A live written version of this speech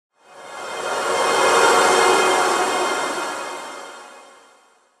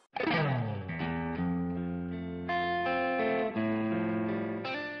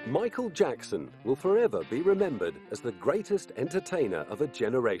Michael Jackson will forever be remembered as the greatest entertainer of a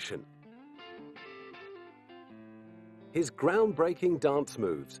generation. His groundbreaking dance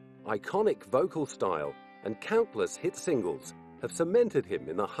moves, iconic vocal style, and countless hit singles have cemented him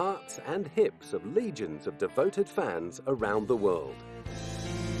in the hearts and hips of legions of devoted fans around the world.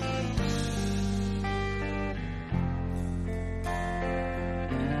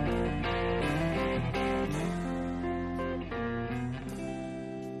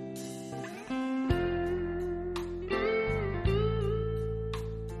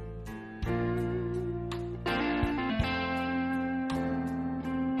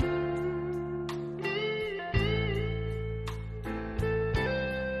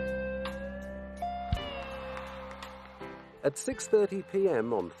 At 6:30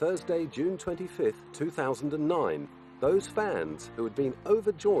 p.m. on Thursday, June 25, 2009, those fans who had been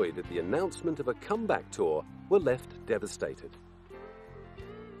overjoyed at the announcement of a comeback tour were left devastated.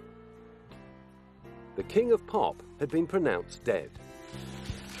 The King of Pop had been pronounced dead.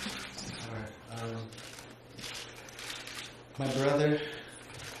 My brother,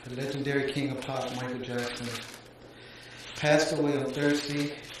 the legendary King of Pop, Michael Jackson, passed away on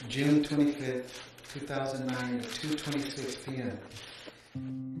Thursday, June 25th, 2009 at 2:26 p.m.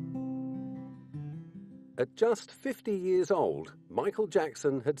 At just 50 years old, Michael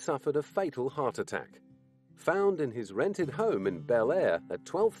Jackson had suffered a fatal heart attack. Found in his rented home in Bel Air at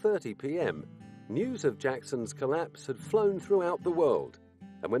 12:30 p.m., news of Jackson's collapse had flown throughout the world,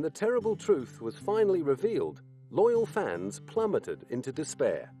 and when the terrible truth was finally revealed, loyal fans plummeted into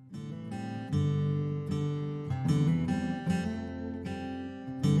despair.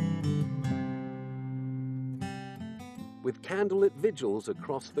 With candlelit vigils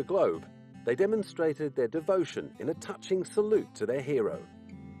across the globe, they demonstrated their devotion in a touching salute to their hero.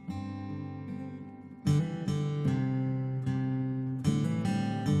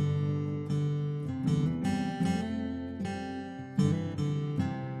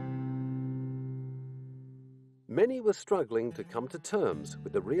 Many were struggling to come to terms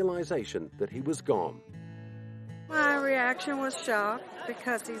with the realization that he was gone. My reaction was shock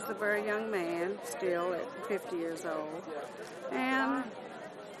because he's a very young man, still at 50 years old. And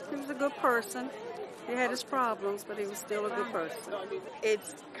he was a good person. He had his problems, but he was still a good person.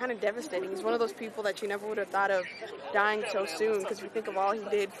 It's kind of devastating. He's one of those people that you never would have thought of dying so soon, because we think of all he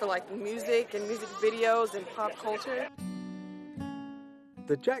did for like music and music videos and pop culture.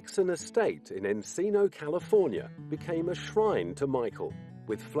 The Jackson estate in Encino, California became a shrine to Michael,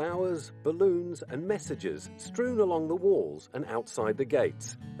 with flowers, balloons, and messages strewn along the walls and outside the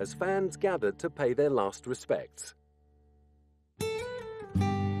gates as fans gathered to pay their last respects.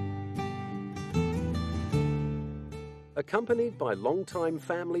 Accompanied by longtime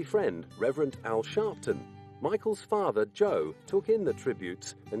family friend Reverend Al Sharpton, Michael's father Joe took in the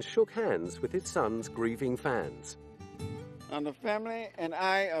tributes and shook hands with his son's grieving fans. And the family and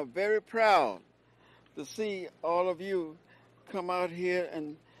I are very proud to see all of you come out here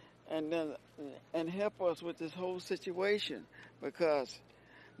and help us with this whole situation, because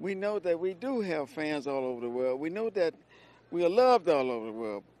we know that we do have fans all over the world. We know that we are loved all over the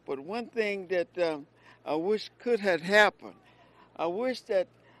world. But one thing that I wish could have happened, I wish that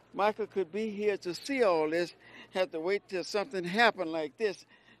Michael could be here to see all this, have to wait till something happened like this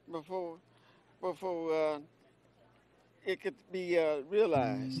before it could be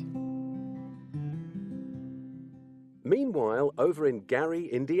realized. Meanwhile, over in Gary,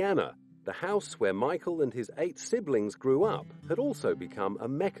 Indiana, the house where Michael and his 8 siblings grew up had also become a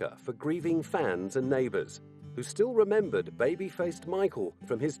mecca for grieving fans and neighbors, who still remembered baby-faced Michael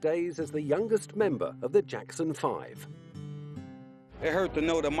from his days as the youngest member of the Jackson 5. It hurt to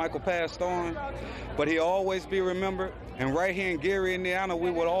know that Michael passed on, but he'll always be remembered. And right here in Gary, Indiana, we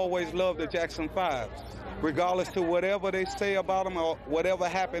would always love the Jackson 5. Regardless to whatever they say about them or whatever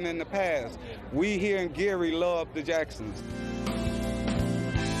happened in the past, we here in Gary love the Jacksons.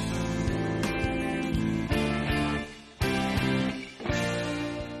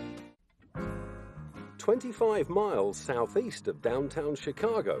 "25 miles southeast of downtown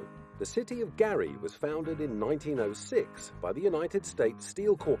Chicago, the city of Gary was founded in 1906 by the United States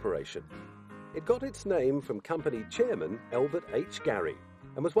Steel Corporation. It got its name from company chairman Elbert H. Gary,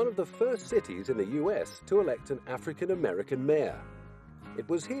 and was one of the first cities in the U.S. to elect an African-American mayor. It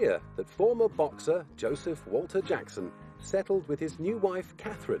was here that former boxer Joseph Walter Jackson settled with his new wife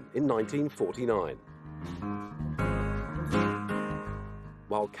Catherine in 1949.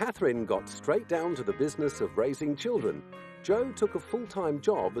 While Catherine got straight down to the business of raising children, Joe took a full-time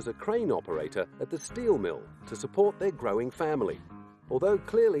job as a crane operator at the steel mill to support their growing family, although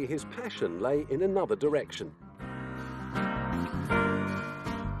clearly his passion lay in another direction.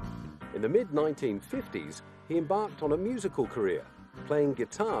 In the mid-1950s, he embarked on a musical career, playing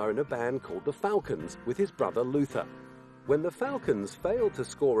guitar in a band called the Falcons with his brother Luther. When the Falcons failed to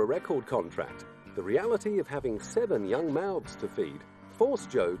score a record contract, the reality of having 7 young mouths to feed forced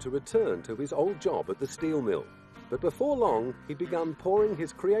Joe to return to his old job at the steel mill. But before long, he'd begun pouring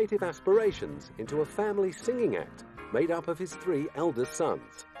his creative aspirations into a family singing act made up of his 3 eldest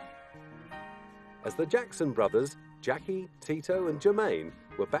sons. As the Jackson brothers, Jackie, Tito and Jermaine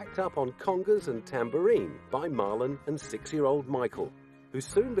were backed up on congas and tambourine by Marlon and 6-year-old Michael, who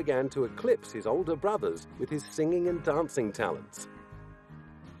soon began to eclipse his older brothers with his singing and dancing talents.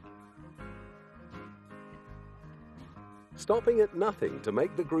 Stopping at nothing to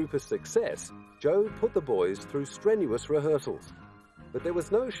make the group a success, Joe put the boys through strenuous rehearsals. But there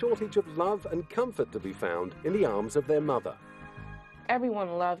was no shortage of love and comfort to be found in the arms of their mother.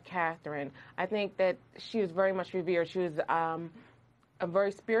 Everyone loved Catherine. I think that she was very much revered. She was a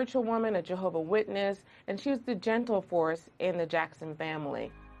very spiritual woman, a Jehovah's Witness, and she was the gentle force in the Jackson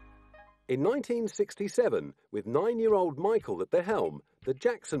family. In 1967, with 9-year-old Michael at the helm, the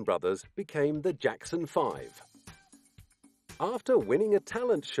Jackson brothers became the Jackson 5. After winning a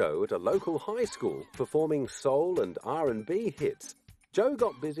talent show at a local high school performing soul and R&B hits, Joe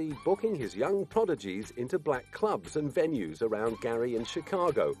got busy booking his young prodigies into black clubs and venues around Gary and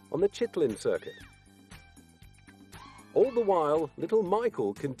Chicago on the Chitlin circuit. All the while, little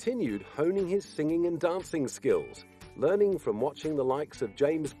Michael continued honing his singing and dancing skills, learning from watching the likes of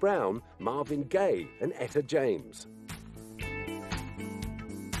James Brown, Marvin Gaye and Etta James.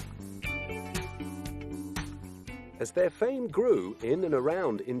 As their fame grew in and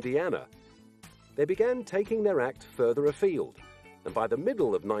around Indiana, they began taking their act further afield, and by the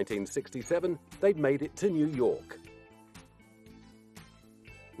middle of 1967, they'd made it to New York.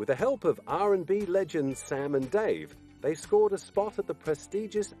 With the help of R&B legends Sam and Dave, they scored a spot at the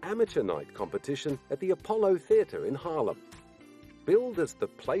prestigious Amateur Night competition at the Apollo Theater in Harlem. Billed as the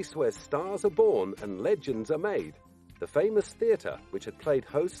place where stars are born and legends are made, the famous theater, which had played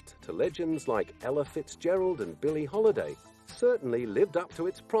host to legends like Ella Fitzgerald and Billie Holiday, certainly lived up to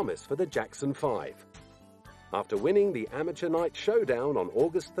its promise for the Jackson 5. After winning the Amateur Night Showdown on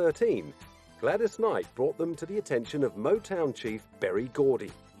August 13, Gladys Knight brought them to the attention of Motown chief Berry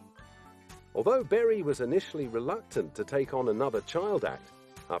Gordy. Although Berry was initially reluctant to take on another child act,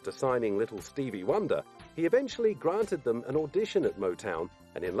 after signing Little Stevie Wonder, he eventually granted them an audition at Motown,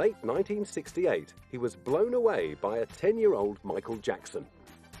 and in late 1968, he was blown away by a 10-year-old Michael Jackson.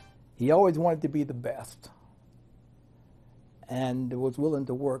 He always wanted to be the best, and was willing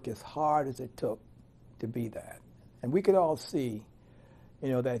to work as hard as it took to be that. And we could all see,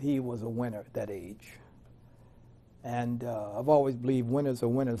 that he was a winner at that age. And I've always believed winners are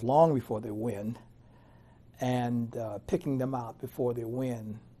winners long before they win, and picking them out before they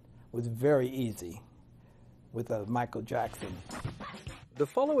win was very easy with Michael Jackson. The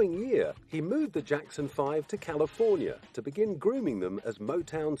following year, he moved the Jackson 5 to California to begin grooming them as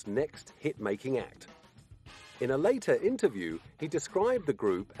Motown's next hit-making act. In a later interview, he described the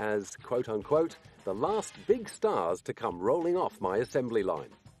group as, quote-unquote, the last big stars to come rolling off my assembly line.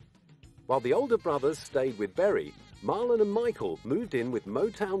 While the older brothers stayed with Berry, Marlon and Michael moved in with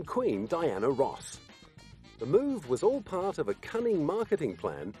Motown queen Diana Ross. The move was all part of a cunning marketing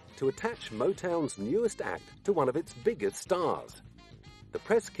plan to attach Motown's newest act to one of its biggest stars. The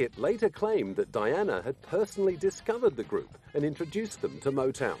press kit later claimed that Diana had personally discovered the group and introduced them to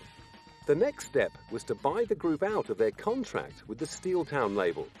Motown. The next step was to buy the group out of their contract with the Steeltown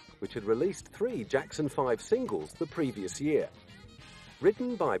label, which had released 3 Jackson 5 singles the previous year.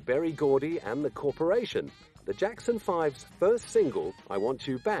 Written by Berry Gordy and the Corporation, the Jackson 5's first single, I Want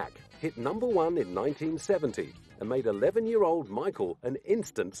You Back, hit #1 in 1970 and made 11-year-old Michael an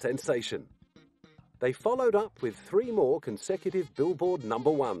instant sensation. They followed up with 3 more consecutive Billboard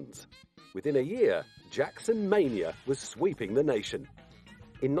 #1s. Within a year, Jackson Mania was sweeping the nation.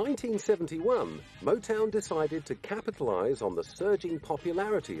 In 1971, Motown decided to capitalize on the surging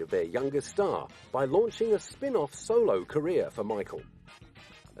popularity of their youngest star by launching a spin-off solo career for Michael.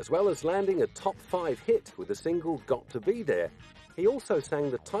 As well as landing a top 5 hit with the single Got to Be There, he also sang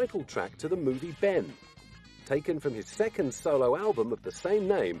the title track to the movie Ben. Taken from his second solo album of the same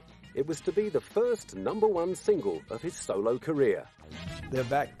name, it was to be the first #1 single of his solo career. They're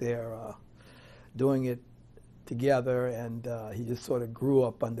back there doing it together, and he just sort of grew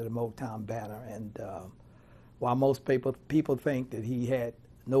up under the Motown banner. And while most people think that he had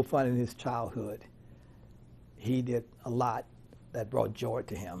no fun in his childhood, he did a lot that brought joy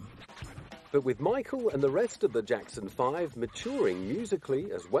to him. But with Michael and the rest of the Jackson 5 maturing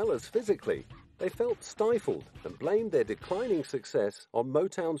musically as well as physically, They felt stifled and blamed their declining success on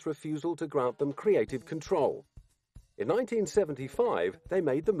Motown's refusal to grant them creative control. In 1975, they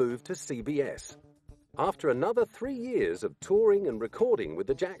made the move to CBS. After another 3 years of touring and recording with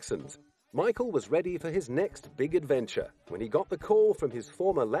the Jacksons, Michael was ready for his next big adventure when he got the call from his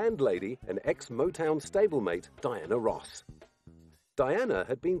former landlady and ex-Motown stablemate, Diana Ross. Diana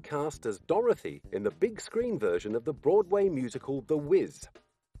had been cast as Dorothy in the big screen version of the Broadway musical The Wiz.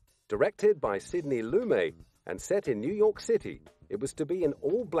 Directed by Sidney Lumet and set in New York City, it was to be an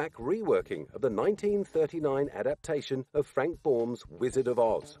all-black reworking of the 1939 adaptation of Frank Baum's Wizard of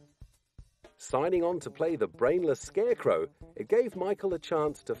Oz. Signing on to play the brainless Scarecrow, it gave Michael a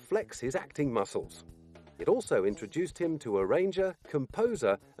chance to flex his acting muscles. It also introduced him to arranger,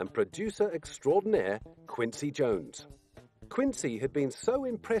 composer, and producer extraordinaire Quincy Jones. Quincy had been so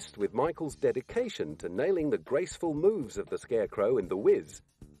impressed with Michael's dedication to nailing the graceful moves of the Scarecrow in The Wiz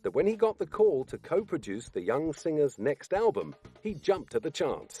that when he got the call to co-produce the young singer's next album, he jumped at the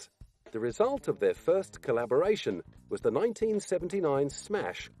chance. The result of their first collaboration was the 1979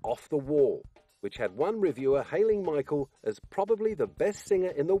 smash Off the Wall, which had one reviewer hailing Michael as probably the best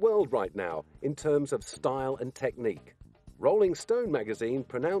singer in the world right now in terms of style and technique. Rolling Stone magazine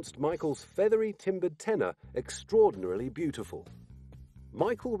pronounced Michael's feathery timbered tenor extraordinarily beautiful.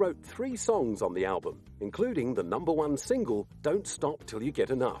 Michael wrote 3 songs on the album, including the #1 single, Don't Stop Till You Get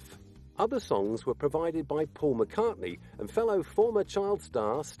Enough. Other songs were provided by Paul McCartney and fellow former child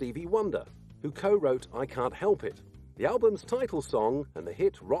star Stevie Wonder, who co-wrote I Can't Help It. The album's title song and the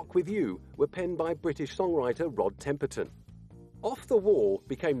hit Rock With You were penned by British songwriter Rod Temperton. Off the Wall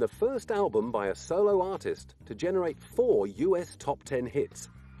became the first album by a solo artist to generate 4 US top 10 hits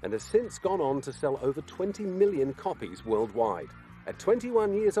and has since gone on to sell over 20 million copies worldwide. At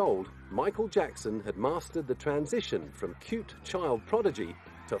 21 years old, Michael Jackson had mastered the transition from cute child prodigy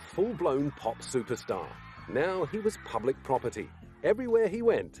to full-blown pop superstar. Now he was public property. Everywhere he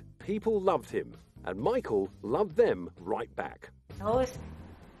went, people loved him, and Michael loved them right back. Those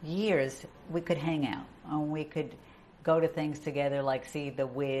years, we could hang out, and we could go to things together, like see The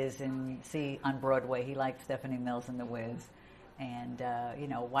Wiz and see on Broadway. He liked Stephanie Mills and The Wiz. And,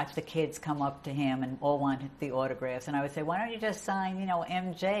 watch the kids come up to him and all want the autographs. And I would say, why don't you just sign,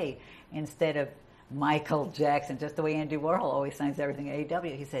 MJ instead of Michael Jackson, just the way Andy Warhol always signs everything at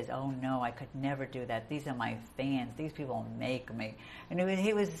AEW. He says, oh, no, I could never do that. These are my fans. These people make me. And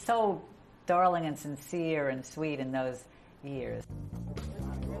he was so darling and sincere and sweet in those years.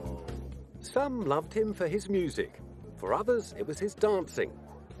 Some loved him for his music. For others, it was his dancing.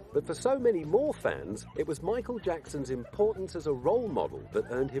 But for so many more fans, it was Michael Jackson's importance as a role model that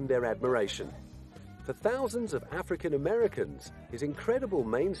earned him their admiration. For thousands of African Americans, his incredible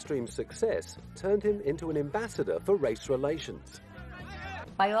mainstream success turned him into an ambassador for race relations.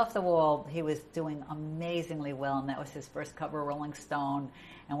 By Off the Wall, he was doing amazingly well, and that was his first cover of Rolling Stone,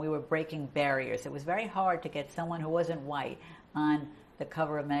 and we were breaking barriers. It was very hard to get someone who wasn't white on the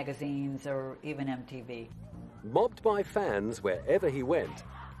cover of magazines or even MTV. Mobbed by fans wherever he went,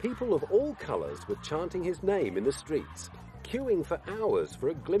 people of all colors were chanting his name in the streets, queuing for hours for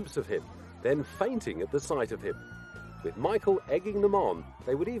a glimpse of him, then fainting at the sight of him. With Michael egging them on,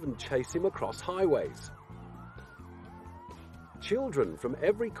 they would even chase him across highways. Children from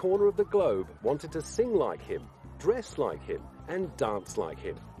every corner of the globe wanted to sing like him, dress like him, and dance like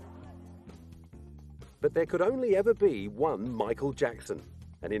him. But there could only ever be one Michael Jackson.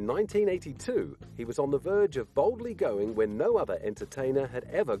 And in 1982, he was on the verge of boldly going where no other entertainer had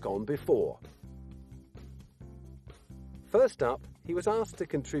ever gone before. First up, he was asked to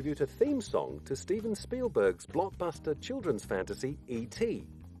contribute a theme song to Steven Spielberg's blockbuster children's fantasy, E.T.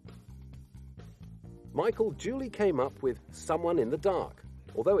 Michael duly came up with Someone in the Dark.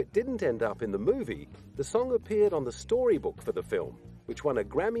 Although it didn't end up in the movie, the song appeared on the storybook for the film, which won a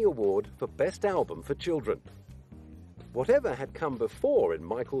Grammy Award for Best Album for Children. Whatever had come before in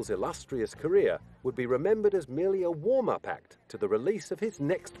Michael's illustrious career would be remembered as merely a warm-up act to the release of his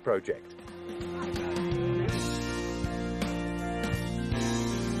next project.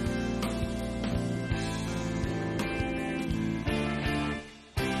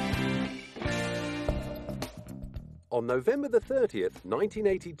 On November the 30th,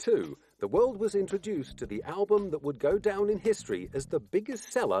 1982, the world was introduced to the album that would go down in history as the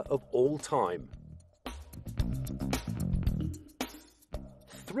biggest seller of all time.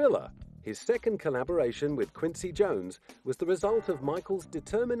 Thriller, his second collaboration with Quincy Jones, was the result of Michael's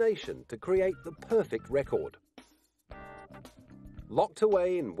determination to create the perfect record. Locked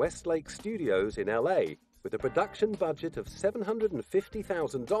away in Westlake Studios in LA, with a production budget of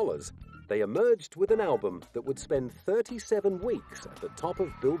 $750,000, they emerged with an album that would spend 37 weeks at the top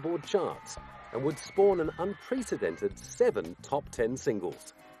of Billboard charts and would spawn an unprecedented 7 top 10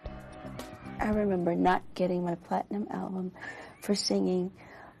 singles. I remember not getting my platinum album for singing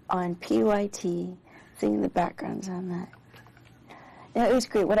on PYT, singing the backgrounds on that. Yeah, it was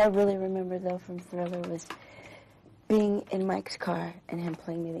great. What I really remember, though, from Thriller was being in Mike's car and him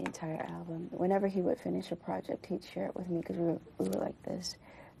playing me the entire album. Whenever he would finish a project, he'd share it with me because we were like this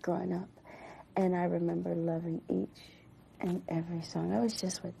growing up. And I remember loving each and every song. I was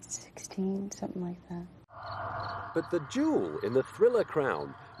just, 16, something like that. But the jewel in the Thriller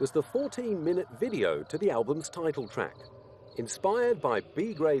crown was the 14-minute video to the album's title track. Inspired by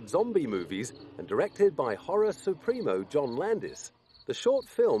B-grade zombie movies and directed by horror supremo John Landis, the short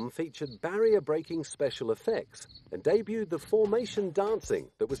film featured barrier-breaking special effects and debuted the formation dancing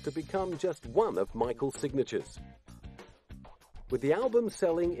that was to become just one of Michael's signatures. With the album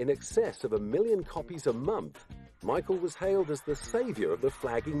selling in excess of 1 million copies a month, Michael was hailed as the savior of the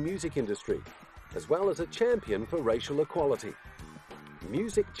flagging music industry, as well as a champion for racial equality.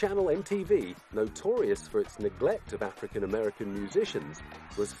 Music channel MTV, notorious for its neglect of African-American musicians,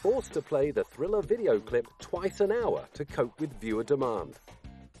 was forced to play the Thriller video clip twice an hour to cope with viewer demand.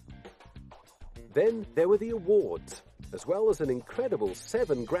 Then there were the awards. As well as an incredible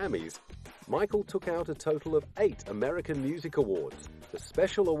 7 Grammys, Michael took out a total of 8 American Music Awards, the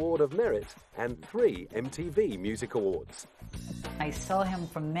Special Award of Merit, and 3 MTV Music Awards. I saw him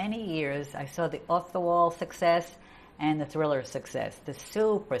for many years. I saw the off-the-wall success and the Thriller success, the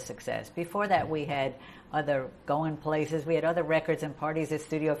super success. Before that, we had other going places. We had other records and parties at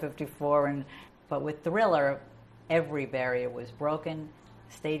Studio 54. But with Thriller, every barrier was broken.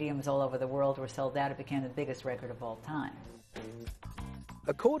 Stadiums all over the world were sold out. It became the biggest record of all time.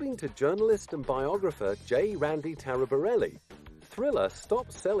 According to journalist and biographer J. Randy Taraborelli, Thriller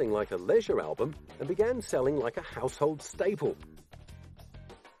stopped selling like a leisure album and began selling like a household staple.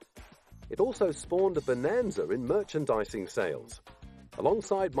 It also spawned a bonanza in merchandising sales.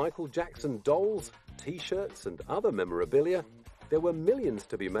 Alongside Michael Jackson dolls, T-shirts, and other memorabilia, there were millions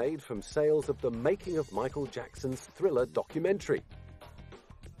to be made from sales of the making of Michael Jackson's Thriller documentary.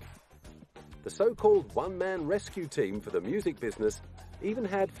 The so-called one-man rescue team for the music business even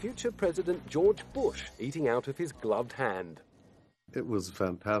had future President George Bush eating out of his gloved hand. It was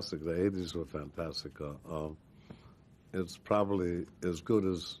fantastic. The 80s were fantastic. It's probably as good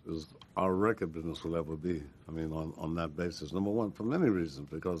as our record business will ever be. I mean, on that basis. Number one, for many reasons,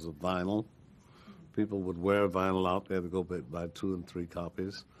 because of vinyl. People would wear vinyl out there to go buy 2 and 3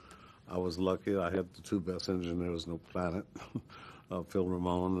 copies. I was lucky. I had the 2 best engineers on the planet, Phil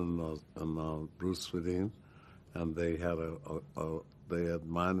Ramone and Bruce Swedien, and they had they had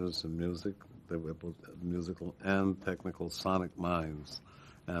minors in music. They were both musical and technical sonic minds.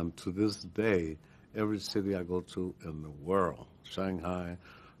 And to this day, every city I go to in the world, Shanghai,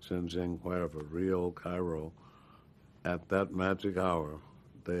 Shenzhen, wherever, Rio, Cairo, at that magic hour,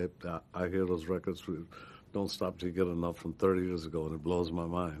 I hear those records. Don't stop till you get enough from 30 years ago, and it blows my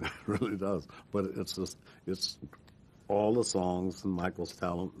mind. It really does. But it's all the songs and Michael's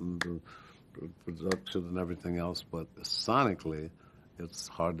talent and the production and everything else, but sonically, it's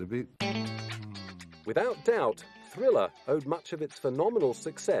hard to beat. Without doubt, Thriller owed much of its phenomenal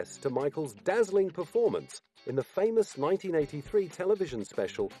success to Michael's dazzling performance in the famous 1983 television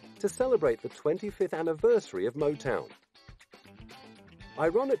special to celebrate the 25th anniversary of Motown.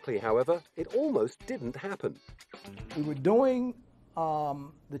 Ironically, however, it almost didn't happen. We were doing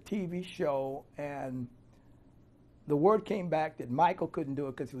the TV show, and the word came back that Michael couldn't do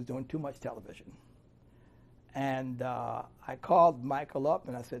it because he was doing too much television. And I called Michael up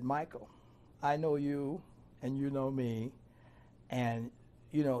and I said, Michael, I know you and you know me, and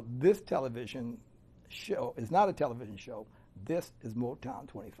you know this television show is not a television show. This is Motown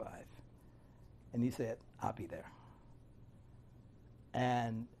 25. And he said, I'll be there.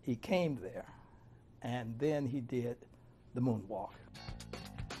 And he came there, and then he did the moonwalk.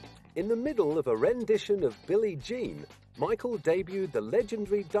 In the middle of a rendition of Billie Jean, Michael debuted the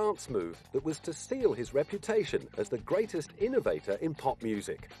legendary dance move that was to seal his reputation as the greatest innovator in pop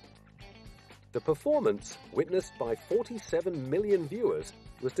music. The performance, witnessed by 47 million viewers,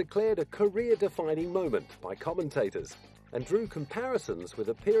 was declared a career-defining moment by commentators and drew comparisons with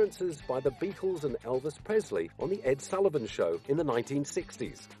appearances by the Beatles and Elvis Presley on The Ed Sullivan Show in the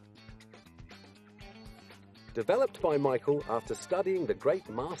 1960s. Developed by Michael after studying the great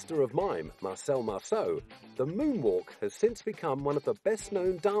master of mime, Marcel Marceau, the moonwalk has since become one of the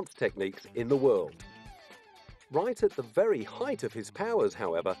best-known dance techniques in the world. Right at the very height of his powers,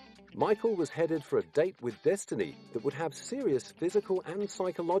 however, Michael was headed for a date with destiny that would have serious physical and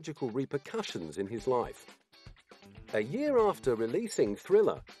psychological repercussions in his life. A year after releasing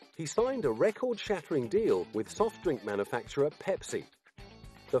Thriller, he signed a record-shattering deal with soft drink manufacturer Pepsi.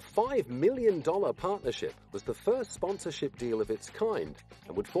 The $5 million partnership was the first sponsorship deal of its kind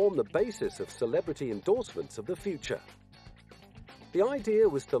and would form the basis of celebrity endorsements of the future. The idea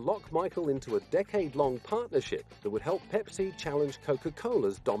was to lock Michael into a decade-long partnership that would help Pepsi challenge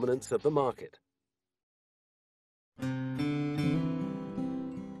Coca-Cola's dominance of the market.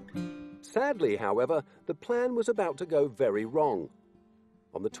 Sadly, however, the plan was about to go very wrong.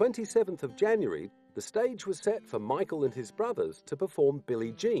 On the 27th of January, the stage was set for Michael and his brothers to perform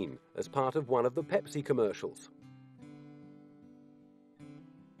Billie Jean as part of one of the Pepsi commercials.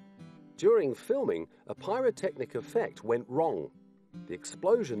 During filming, a pyrotechnic effect went wrong. The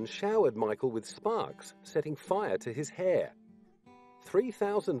explosion showered Michael with sparks, setting fire to his hair.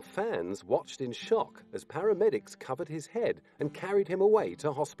 3,000 fans watched in shock as paramedics covered his head and carried him away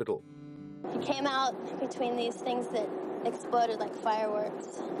to hospital. He came out between these things that exploded like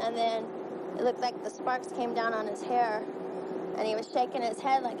fireworks, and then it looked like the sparks came down on his hair, and he was shaking his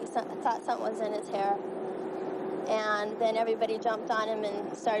head like he thought something was in his hair. And then everybody jumped on him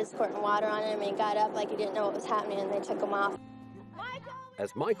and started squirting water on him, and he got up like he didn't know what was happening, and they took him off.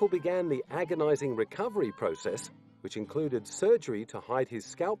 As Michael began the agonizing recovery process, which included surgery to hide his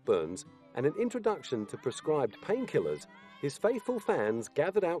scalp burns and an introduction to prescribed painkillers, his faithful fans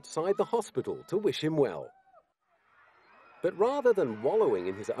gathered outside the hospital to wish him well. But rather than wallowing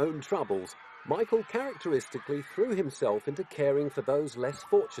in his own troubles, Michael characteristically threw himself into caring for those less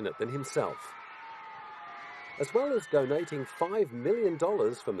fortunate than himself. As well as donating $5 million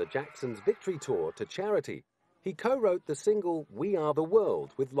from the Jacksons' Victory Tour to charity, he co-wrote the single We Are the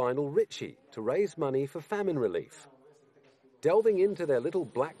World with Lionel Richie to raise money for famine relief. Delving into their little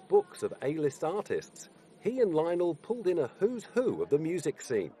black books of A-list artists, he and Lionel pulled in a who's who of the music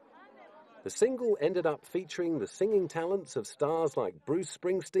scene. The single ended up featuring the singing talents of stars like Bruce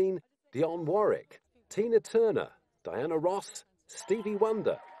Springsteen, Dionne Warwick, Tina Turner, Diana Ross, Stevie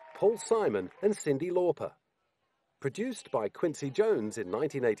Wonder, Paul Simon and Cyndi Lauper. Produced by Quincy Jones in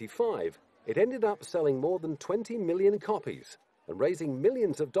 1985, it ended up selling more than 20 million copies and raising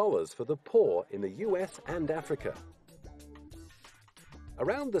millions of dollars for the poor in the US and Africa.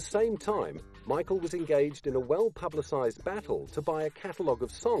 Around the same time, Michael was engaged in a well-publicized battle to buy a catalogue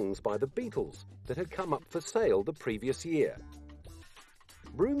of songs by the Beatles that had come up for sale the previous year.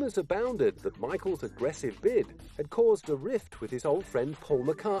 Rumours abounded that Michael's aggressive bid had caused a rift with his old friend Paul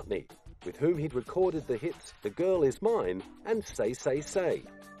McCartney, with whom he'd recorded the hits The Girl Is Mine and Say, Say, Say.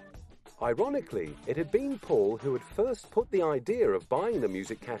 Ironically, it had been Paul who had first put the idea of buying the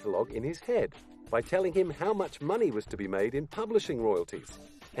music catalogue in his head by telling him how much money was to be made in publishing royalties.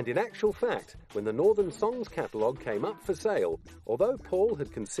 And in actual fact, when the Northern Songs catalogue came up for sale, although Paul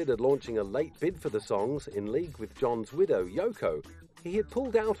had considered launching a late bid for the songs in league with John's widow, Yoko, he had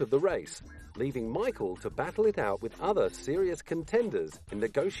pulled out of the race, leaving Michael to battle it out with other serious contenders in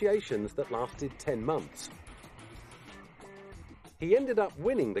negotiations that lasted 10 months. He ended up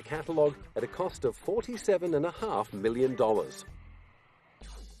winning the catalogue at a cost of $47.5 million.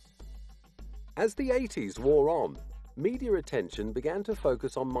 As the 80s wore on, media attention began to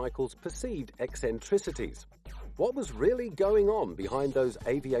focus on Michael's perceived eccentricities. What was really going on behind those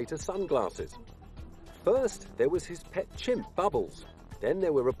aviator sunglasses? First, there was his pet chimp, Bubbles. Then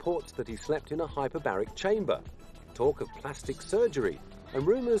there were reports that he slept in a hyperbaric chamber, talk of plastic surgery, and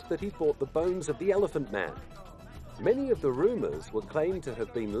rumours that he'd bought the bones of the Elephant Man. Many of the rumours were claimed to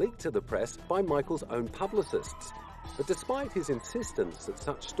have been leaked to the press by Michael's own publicists. But despite his insistence that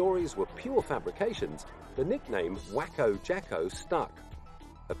such stories were pure fabrications, the nickname Wacko Jacko stuck.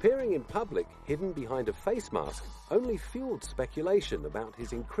 Appearing in public hidden behind a face mask only fueled speculation about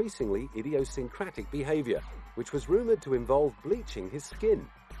his increasingly idiosyncratic behaviour, which was rumoured to involve bleaching his skin.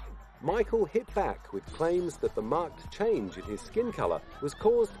 Michael hit back with claims that the marked change in his skin colour was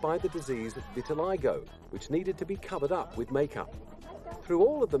caused by the disease vitiligo, which needed to be covered up with makeup. Through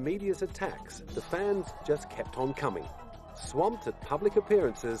all of the media's attacks, the fans just kept on coming. Swamped at public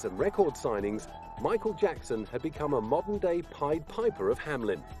appearances and record signings, Michael Jackson had become a modern-day Pied Piper of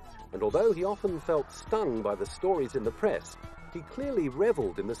Hamelin. And although he often felt stung by the stories in the press, he clearly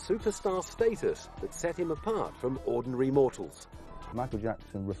revelled in the superstar status that set him apart from ordinary mortals. Michael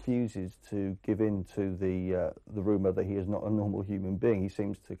Jackson refuses to give in to the rumour that he is not a normal human being. He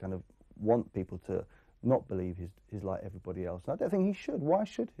seems to kind of want people to not believe he's like everybody else. And I don't think he should. Why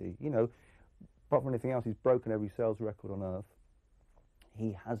should he? You know, apart from anything else, he's broken every sales record on earth.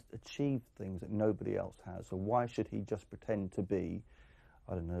 He has achieved things that nobody else has. So why should he just pretend to be,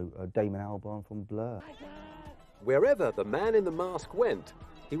 I don't know, Damon Albarn from Blur? Wherever the man in the mask went,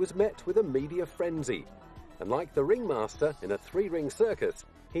 he was met with a media frenzy. And like the ringmaster in a three-ring circus,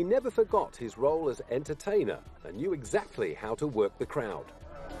 he never forgot his role as entertainer and knew exactly how to work the crowd.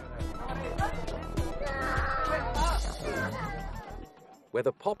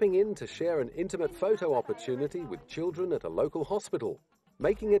 Whether popping in to share an intimate photo opportunity with children at a local hospital,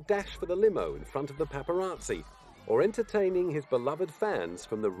 making a dash for the limo in front of the paparazzi, or entertaining his beloved fans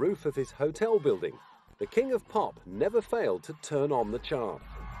from the roof of his hotel building, the King of Pop never failed to turn on the charm.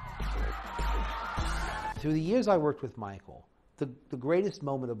 Through the years I worked with Michael, the greatest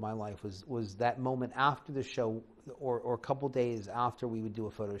moment of my life was that moment after the show, or a couple days after we would do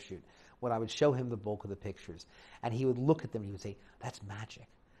a photo shoot, when I would show him the bulk of the pictures, and he would look at them and he would say, "That's magic.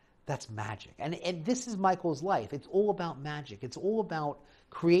 That's magic." And this is Michael's life. It's all about magic. It's all about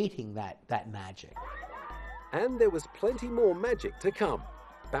creating that magic. And there was plenty more magic to come.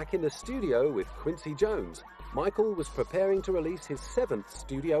 Back in the studio with Quincy Jones, Michael was preparing to release his 7th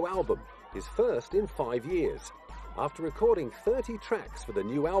studio album, his first in 5 years. After recording 30 tracks for the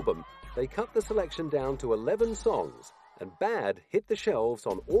new album, they cut the selection down to 11 songs, and Bad hit the shelves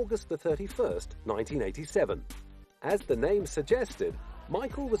on August the 31st, 1987. As the name suggested,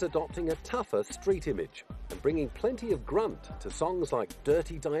 Michael was adopting a tougher street image and bringing plenty of grunt to songs like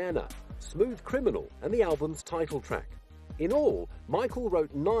Dirty Diana, Smooth Criminal, and the album's title track. In all, Michael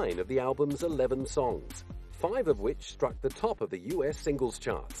wrote 9 of the album's 11 songs, 5 of which struck the top of the US singles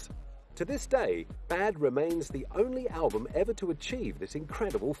charts. To this day, Bad remains the only album ever to achieve this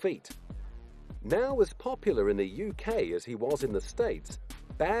incredible feat. Now as popular in the UK as he was in the States,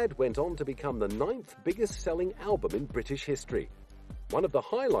 Bad went on to become the 9th biggest selling album in British history. One of the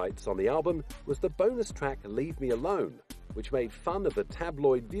highlights on the album was the bonus track Leave Me Alone, which made fun of the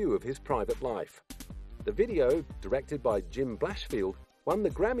tabloid view of his private life. The video, directed by Jim Blashfield, won the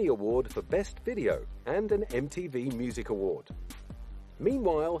Grammy Award for Best Video and an MTV Music Award.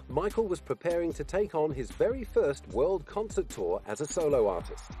 Meanwhile, Michael was preparing to take on his very first world concert tour as a solo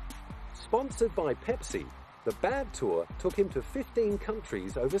artist. Sponsored by Pepsi, the Bad Tour took him to 15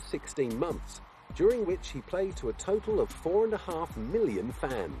 countries over 16 months, during which he played to a total of 4.5 million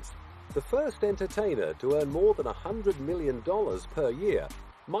fans. The first entertainer to earn more than $100 million per year,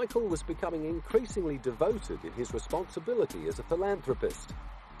 Michael was becoming increasingly devoted in his responsibility as a philanthropist,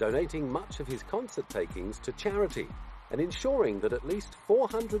 donating much of his concert takings to charity and ensuring that at least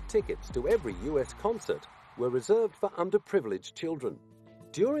 400 tickets to every US concert were reserved for underprivileged children.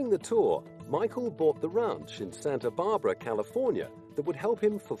 During the tour, Michael bought the ranch in Santa Barbara, California, that would help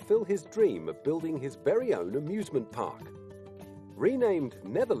him fulfill his dream of building his very own amusement park. Renamed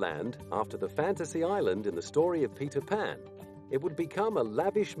Neverland after the fantasy island in the story of Peter Pan, it would become a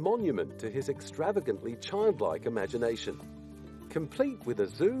lavish monument to his extravagantly childlike imagination. Complete with a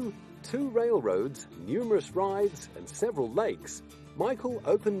zoo, 2 railroads, numerous rides, and several lakes, Michael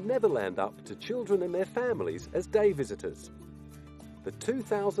opened Neverland up to children and their families as day visitors. The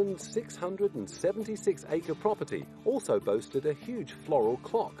 2,676-acre property also boasted a huge floral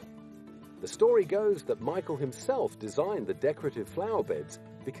clock. The story goes that Michael himself designed the decorative flower beds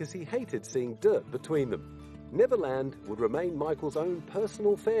because he hated seeing dirt between them. Neverland would remain Michael's own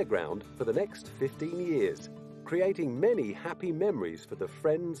personal fairground for the next 15 years, creating many happy memories for the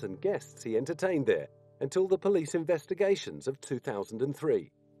friends and guests he entertained there until the police investigations of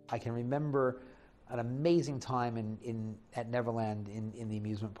 2003. I can remember an amazing time at Neverland in the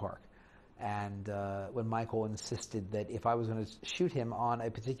amusement park. And when Michael insisted that if I was going to shoot him on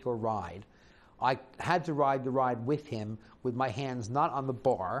a particular ride, I had to ride the ride with him with my hands not on the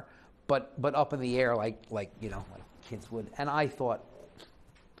bar, but up in the air like kids would. And I thought,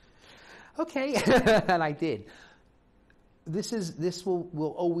 okay, and I did. This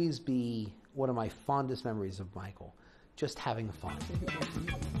will always be one of my fondest memories of Michael, just having fun.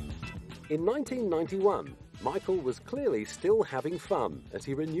 In 1991, Michael was clearly still having fun as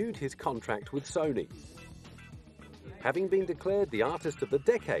he renewed his contract with Sony. Having been declared the Artist of the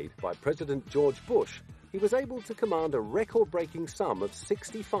Decade by President George Bush, he was able to command a record-breaking sum of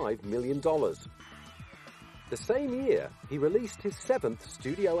 $65 million. The same year, he released his 7th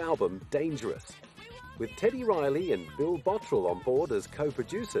studio album, Dangerous. With Teddy Riley and Bill Bottrell on board as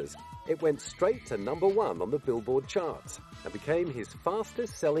co-producers, it went straight to #1 on the Billboard charts and became his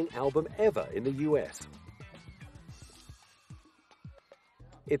fastest-selling album ever in the US.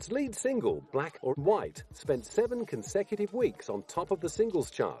 Its lead single, Black or White, spent 7 consecutive weeks on top of the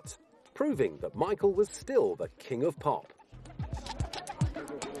singles charts, proving that Michael was still the king of pop.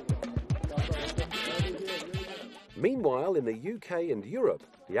 Meanwhile, in the UK and Europe,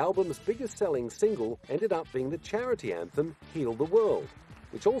 the album's biggest-selling single ended up being the charity anthem, Heal the World,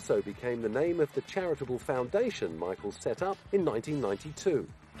 which also became the name of the charitable foundation Michael set up in 1992.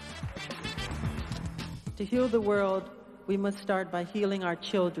 To heal the world, we must start by healing our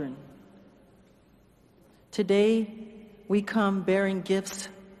children. Today, we come bearing gifts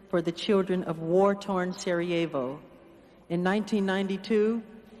for the children of war-torn Sarajevo. In 1992,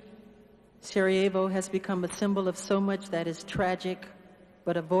 Sarajevo has become a symbol of so much that is tragic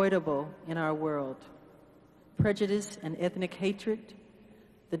but avoidable in our world. Prejudice and ethnic hatred,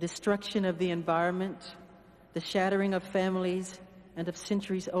 the destruction of the environment, the shattering of families and of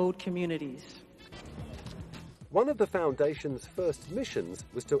centuries-old communities. One of the Foundation's first missions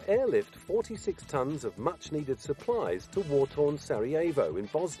was to airlift 46 tons of much-needed supplies to war-torn Sarajevo in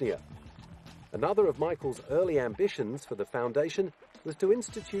Bosnia. Another of Michael's early ambitions for the Foundation was to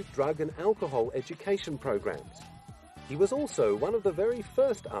institute drug and alcohol education programs. He was also one of the very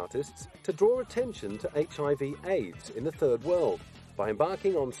first artists to draw attention to HIV/AIDS in the Third World by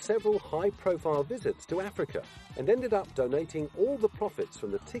embarking on several high-profile visits to Africa, and ended up donating all the profits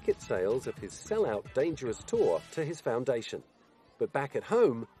from the ticket sales of his sellout Dangerous tour to his foundation. But back at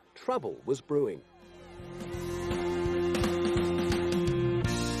home, trouble was brewing.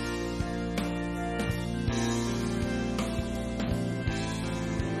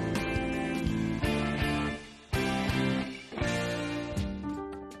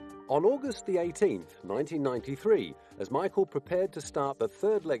 On August the 18th, 1993, as Michael prepared to start the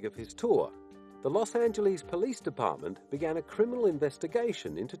third leg of his tour, the Los Angeles Police Department began a criminal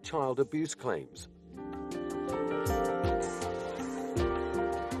investigation into child abuse claims.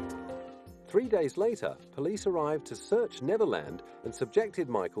 3 days later, police arrived to search Neverland and subjected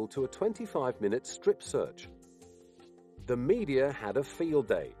Michael to a 25-minute strip search. The media had a field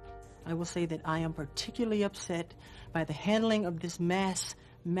day. I will say that I am particularly upset by the handling of this mass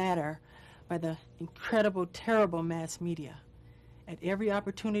matter by the incredible, terrible mass media. At every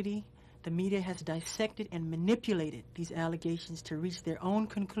opportunity, the media has dissected and manipulated these allegations to reach their own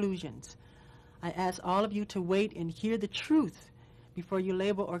conclusions. I ask all of you to wait and hear the truth before you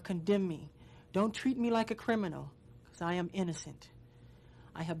label or condemn me. Don't treat me like a criminal, because I am innocent.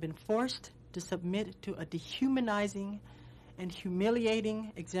 I have been forced to submit to a dehumanizing and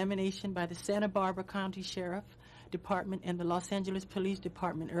humiliating examination by the Santa Barbara County Sheriff Department and the Los Angeles Police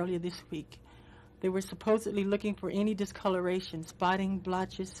Department earlier this week. They were supposedly looking for any discoloration, spotting,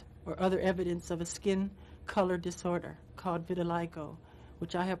 blotches, or other evidence of a skin color disorder called vitiligo,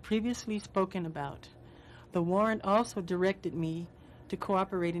 which I have previously spoken about. The warrant also directed me to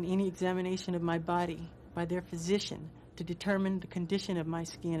cooperate in any examination of my body by their physician to determine the condition of my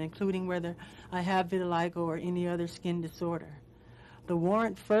skin, including whether I have vitiligo or any other skin disorder. The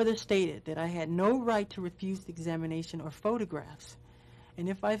warrant further stated that I had no right to refuse the examination or photographs, and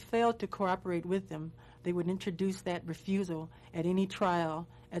if I failed to cooperate with them, they would introduce that refusal at any trial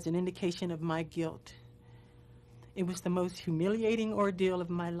as an indication of my guilt. It was the most humiliating ordeal of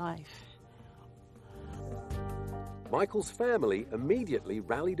my life. Michael's family immediately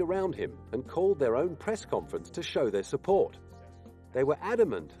rallied around him and called their own press conference to show their support. They were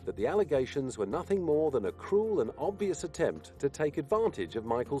adamant that the allegations were nothing more than a cruel and obvious attempt to take advantage of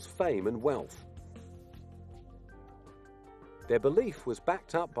Michael's fame and wealth. Their belief was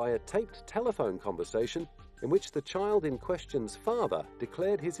backed up by a taped telephone conversation in which the child in question's father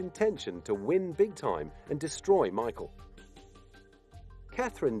declared his intention to win big time and destroy Michael.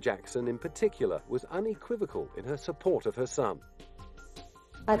 Catherine Jackson, in particular, was unequivocal in her support of her son.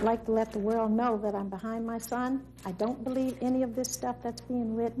 I'd like to let the world know that I'm behind my son. I don't believe any of this stuff that's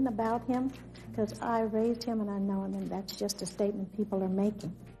being written about him because I raised him and I know him, and that's just a statement people are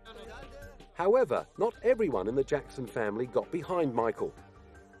making. However, not everyone in the Jackson family got behind Michael.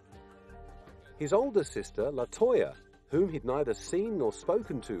 His older sister, LaToya, whom he'd neither seen nor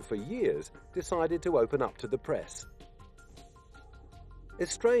spoken to for years, decided to open up to the press.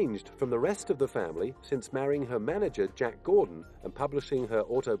 Estranged from the rest of the family since marrying her manager Jack Gordon and publishing her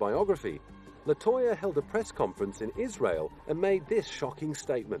autobiography, LaToya held a press conference in Israel and made this shocking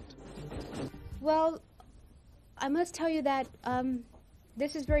statement. Well, I must tell you that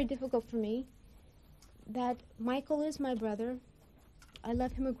this is very difficult for me, that Michael is my brother. I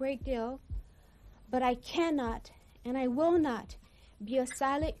love him a great deal, but I cannot and I will not be a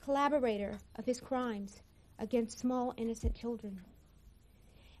silent collaborator of his crimes against small, innocent children.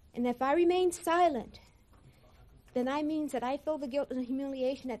 And if I remain silent, then that means that I feel the guilt and the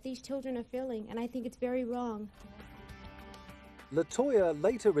humiliation that these children are feeling, and I think it's very wrong. LaToya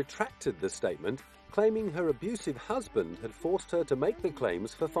later retracted the statement, claiming her abusive husband had forced her to make the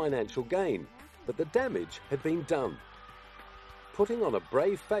claims for financial gain, but the damage had been done. Putting on a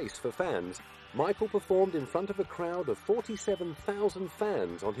brave face for fans, Michael performed in front of a crowd of 47,000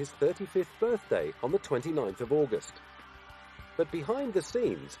 fans on his 35th birthday on the 29th of August. But behind the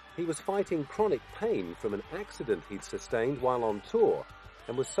scenes, he was fighting chronic pain from an accident he'd sustained while on tour,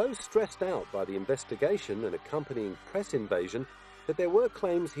 and was so stressed out by the investigation and accompanying press invasion that there were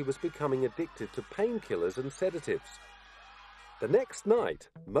claims he was becoming addicted to painkillers and sedatives. The next night,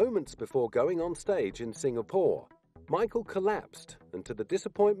 moments before going on stage in Singapore, Michael collapsed and, to the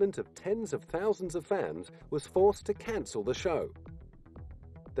disappointment of tens of thousands of fans, was forced to cancel the show.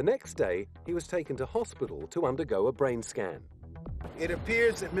 The next day, he was taken to hospital to undergo a brain scan. It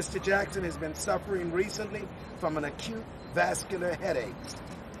appears that Mr. Jackson has been suffering recently from an acute vascular headache,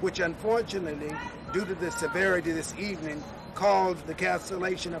 which unfortunately, due to the severity this evening, caused the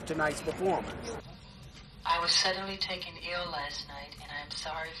cancellation of tonight's performance. I was suddenly taken ill last night, and I am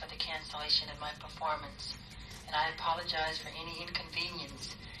sorry for the cancellation of my performance, and I apologize for any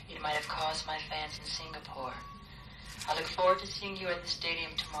inconvenience it might have caused my fans in Singapore. I look forward to seeing you at the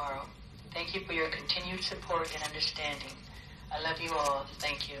stadium tomorrow. Thank you for your continued support and understanding. I love you all.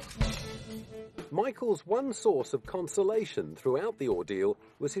 Thank you. Michael's one source of consolation throughout the ordeal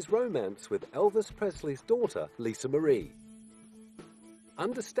was his romance with Elvis Presley's daughter, Lisa Marie.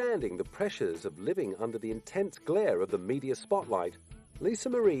 Understanding the pressures of living under the intense glare of the media spotlight, Lisa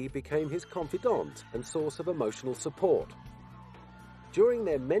Marie became his confidant and source of emotional support. During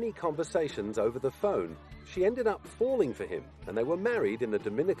their many conversations over the phone, she ended up falling for him, and they were married in the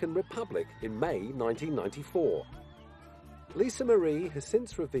Dominican Republic in May 1994. Lisa Marie has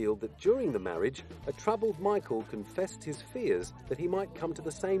since revealed that during the marriage, a troubled Michael confessed his fears that he might come to the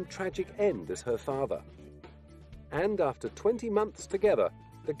same tragic end as her father. And after 20 months together,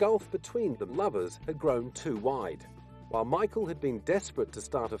 the gulf between the lovers had grown too wide. While Michael had been desperate to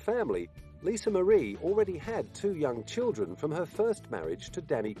start a family, Lisa Marie already had 2 young children from her first marriage to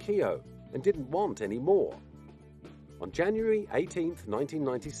Danny Keough and didn't want any more. On January 18,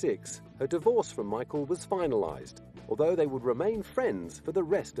 1996, her divorce from Michael was finalized, although they would remain friends for the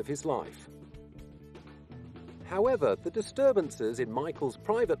rest of his life. However, the disturbances in Michael's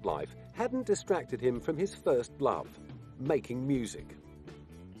private life hadn't distracted him from his first love, making music.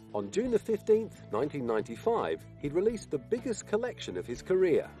 On June 15, 1995, he'd released the biggest collection of his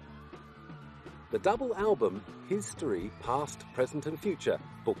career. The double album, History, Past, Present and Future,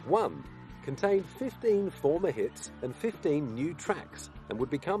 Book 1, contained 15 former hits and 15 new tracks, and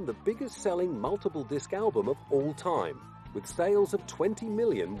would become the biggest-selling multiple-disc album of all time, with sales of 20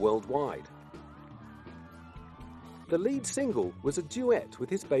 million worldwide. The lead single was a duet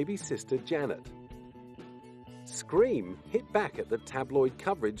with his baby sister Janet. Scream hit back at the tabloid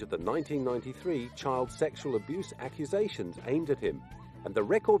coverage of the 1993 child sexual abuse accusations aimed at him, and the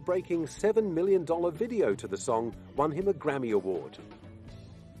record-breaking $7 million video to the song won him a Grammy Award.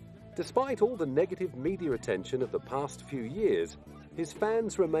 Despite all the negative media attention of the past few years, his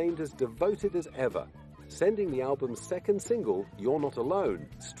fans remained as devoted as ever, sending the album's second single, You're Not Alone,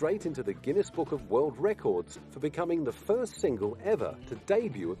 straight into the Guinness Book of World Records for becoming the first single ever to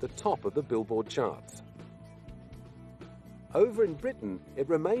debut at the top of the Billboard charts. Over in Britain, it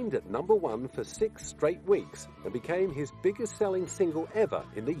remained at number 1 for 6 straight weeks and became his biggest-selling single ever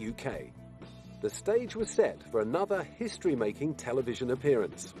in the UK. The stage was set for another history-making television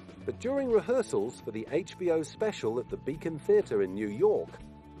appearance, but during rehearsals for the HBO special at the Beacon Theatre in New York,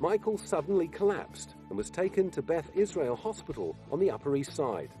 Michael suddenly collapsed and was taken to Beth Israel Hospital on the Upper East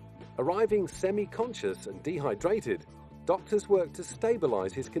Side. Arriving semi-conscious and dehydrated, doctors worked to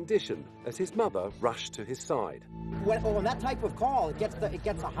stabilize his condition as his mother rushed to his side. When that type of call, it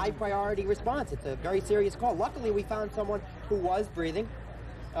gets a high priority response. It's a very serious call. Luckily, we found someone who was breathing,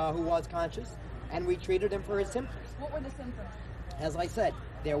 who was conscious, and we treated him for his symptoms. What were the symptoms? As I said,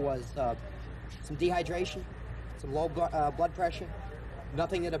 there was some dehydration, some low blood pressure,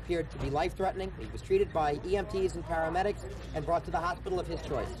 nothing that appeared to be life-threatening. He was treated by EMTs and paramedics and brought to the hospital of his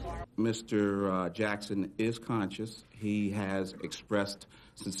choice. Mr. Jackson is conscious. He has expressed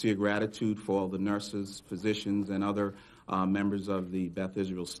sincere gratitude for all the nurses, physicians, and other members of the Beth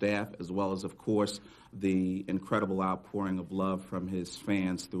Israel staff, as well as, of course, the incredible outpouring of love from his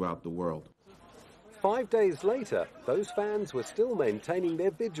fans throughout the world. 5 days later, those fans were still maintaining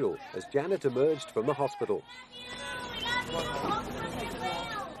their vigil as Janet emerged from the hospital.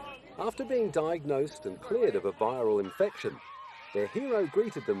 After being diagnosed and cleared of a viral infection, their hero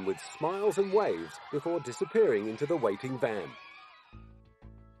greeted them with smiles and waves before disappearing into the waiting van.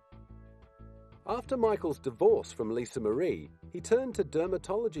 After Michael's divorce from Lisa Marie, he turned to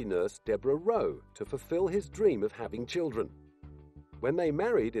dermatology nurse Deborah Rowe to fulfill his dream of having children. When they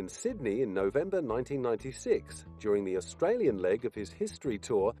married in Sydney in November 1996, during the Australian leg of his history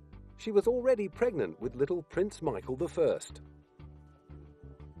tour, she was already pregnant with little Prince Michael I.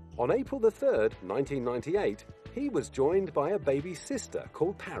 On April 3, 1998, he was joined by a baby sister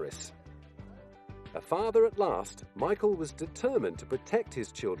called Paris. A father at last, Michael was determined to protect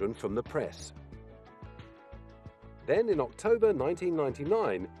his children from the press. Then in October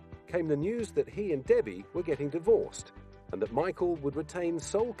 1999 came the news that he and Debbie were getting divorced and that Michael would retain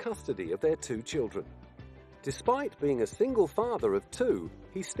sole custody of their 2 children. Despite being a single father of 2,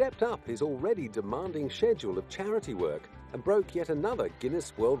 he stepped up his already demanding schedule of charity work and broke yet another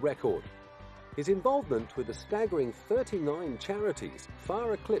Guinness World Record. His involvement with a staggering 39 charities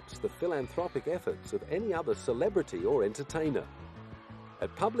far eclipsed the philanthropic efforts of any other celebrity or entertainer.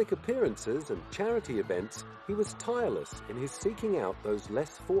 At public appearances and charity events, he was tireless in his seeking out those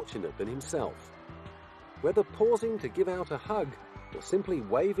less fortunate than himself. Whether pausing to give out a hug or simply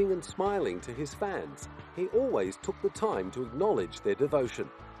waving and smiling to his fans, he always took the time to acknowledge their devotion.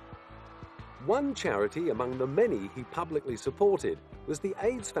 One charity among the many he publicly supported was the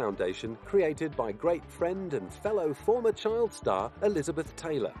AIDS Foundation created by great friend and fellow former child star Elizabeth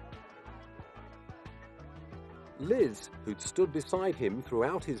Taylor. Liz, who'd stood beside him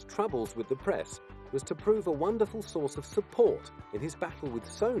throughout his troubles with the press, was to prove a wonderful source of support in his battle with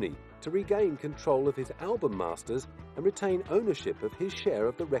Sony to regain control of his album masters and retain ownership of his share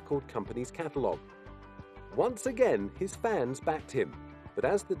of the record company's catalogue. Once again, his fans backed him, but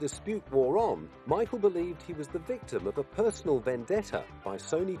as the dispute wore on, Michael believed he was the victim of a personal vendetta by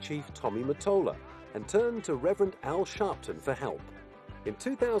Sony chief Tommy Mottola and turned to Reverend Al Sharpton for help. In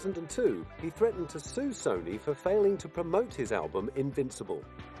 2002, he threatened to sue Sony for failing to promote his album Invincible.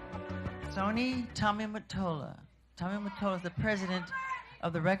 Sony, Tommy Mottola. Tommy Mottola is the president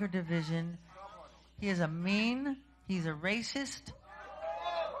of the record division. He is a mean, he's a racist,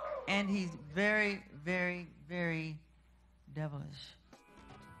 and he's very, very, very devilish.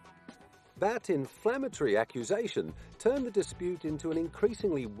 That inflammatory accusation turned the dispute into an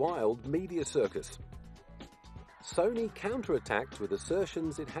increasingly wild media circus. Sony counterattacked with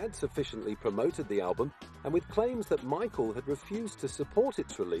assertions it had sufficiently promoted the album and with claims that Michael had refused to support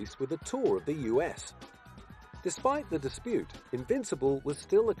its release with a tour of the US. Despite the dispute, Invincible was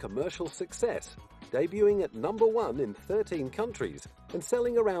still a commercial success, debuting at #1 in 13 countries and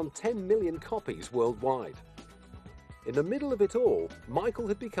selling around 10 million copies worldwide. In the middle of it all, Michael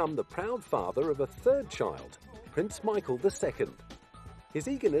had become the proud father of a 3rd child, Prince Michael II. His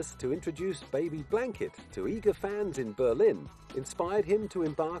eagerness to introduce baby Blanket to eager fans in Berlin inspired him to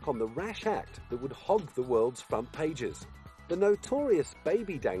embark on the rash act that would hog the world's front pages. The notorious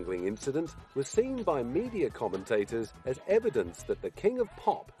baby dangling incident was seen by media commentators as evidence that the King of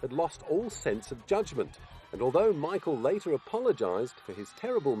Pop had lost all sense of judgment, and although Michael later apologized for his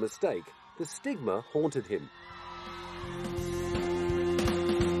terrible mistake, the stigma haunted him.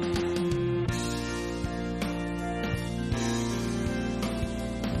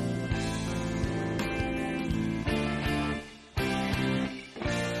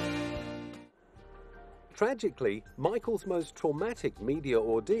 Tragically, Michael's most traumatic media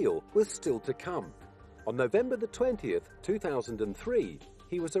ordeal was still to come. On November the 20th, 2003,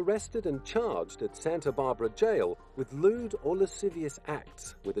 he was arrested and charged at Santa Barbara Jail with lewd or lascivious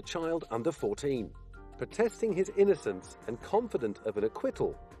acts with a child under 14. Protesting his innocence and confident of an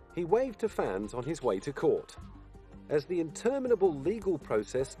acquittal, he waved to fans on his way to court. As the interminable legal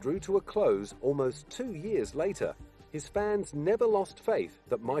process drew to a close almost 2 years later, his fans never lost faith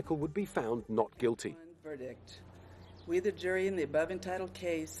that Michael would be found not guilty. Verdict. We, the jury in the above entitled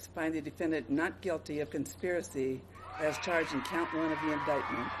case, find the defendant not guilty of conspiracy as charged in count 1 of the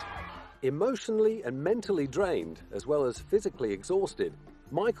indictment. Emotionally and mentally drained, as well as physically exhausted,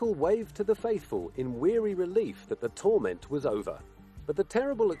 Michael waved to the faithful in weary relief that the torment was over. But the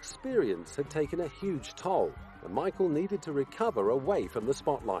terrible experience had taken a huge toll, and Michael needed to recover away from the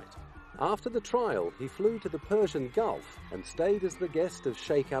spotlight. After the trial, he flew to the Persian Gulf and stayed as the guest of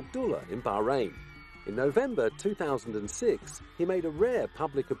Sheikh Abdullah in Bahrain. In November 2006, he made a rare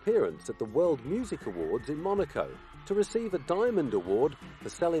public appearance at the World Music Awards in Monaco to receive a Diamond Award for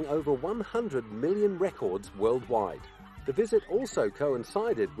selling over 100 million records worldwide. The visit also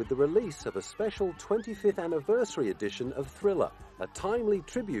coincided with the release of a special 25th anniversary edition of Thriller, a timely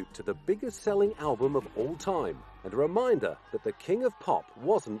tribute to the biggest-selling album of all time, and a reminder that the King of Pop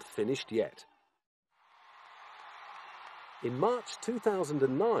wasn't finished yet. In March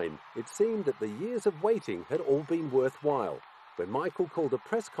 2009, it seemed that the years of waiting had all been worthwhile, when Michael called a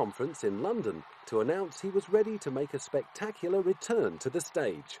press conference in London to announce he was ready to make a spectacular return to the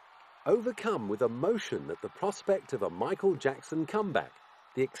stage. Overcome with emotion at the prospect of a Michael Jackson comeback,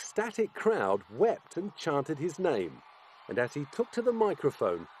 the ecstatic crowd wept and chanted his name, and as he took to the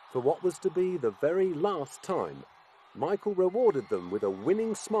microphone for what was to be the very last time, Michael rewarded them with a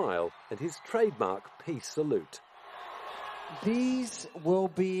winning smile and his trademark peace salute. These will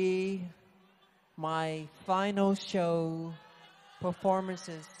be my final show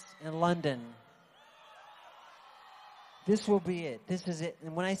performances in London. This will be it. This is it.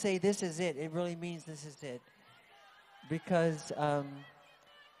 And when I say this is it, it really means this is it. Because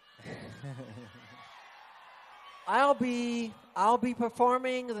I'll be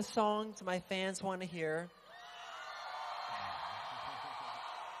performing the songs my fans want to hear.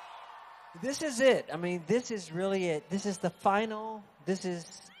 This is it. I mean, this is really it. This is the final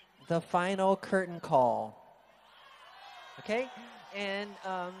curtain call. Okay? And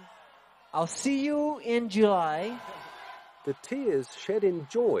I'll see you in July. The tears shed in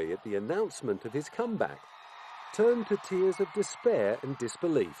joy at the announcement of his comeback turned to tears of despair and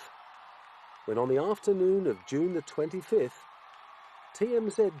disbelief when on the afternoon of June the 25th,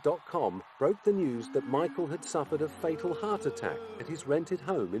 TMZ.com broke the news that Michael had suffered a fatal heart attack at his rented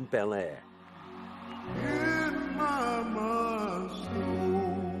home in Bel Air.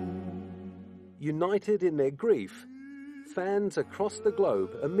 United in their grief, fans across the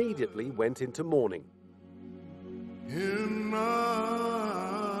globe immediately went into mourning.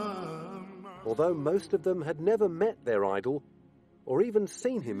 Although most of them had never met their idol or even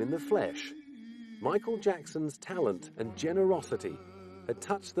seen him in the flesh, Michael Jackson's talent and generosity had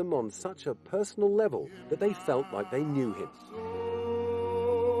touched them on such a personal level that they felt like they knew him.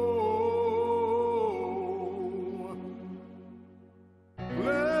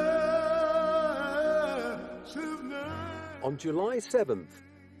 On July 7th,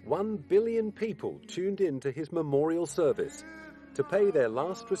 1 billion people tuned in to his memorial service to pay their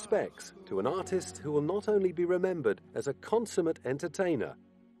last respects to an artist who will not only be remembered as a consummate entertainer,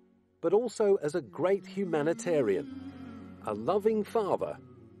 but also as a great humanitarian, a loving father,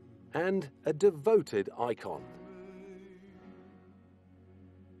 and a devoted icon.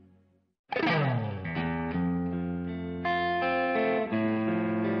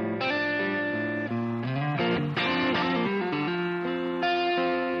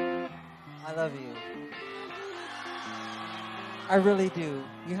 I love you. I really do.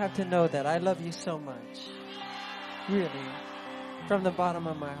 You have to know that. I love you so much. Really. From the bottom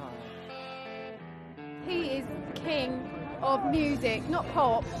of my heart. He is the king of music, not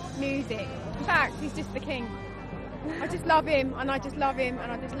pop, music. In fact, he's just the king. I just love him, and I just love him,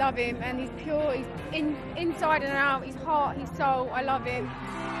 and I just love him, and he's pure, he's inside and out, his heart, his soul, I love him.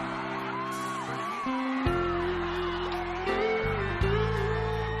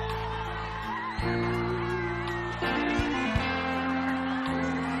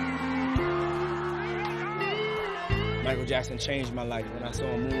 Michael Jackson changed my life. When I saw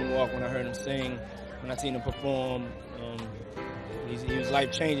him moonwalk, when I heard him sing, when I seen him perform, he was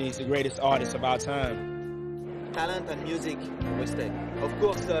life-changing. He's the greatest artist of our time. Talent and music will stay. Of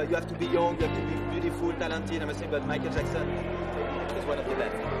course, you have to be young, you have to be beautiful, talented, I'm saying, but Michael Jackson is one of the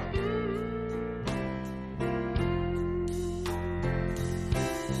best.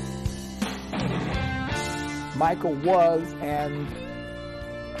 Michael was and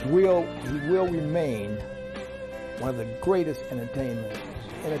will remain one of the greatest entertainers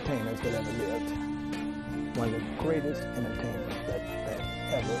that ever lived. One of the greatest entertainers that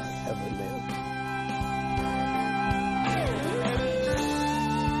ever lived.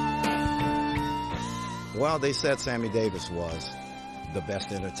 Well, they said Sammy Davis was the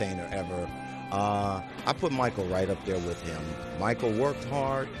best entertainer ever. I put Michael right up there with him. Michael worked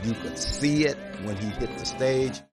hard. You could see it when he hit the stage.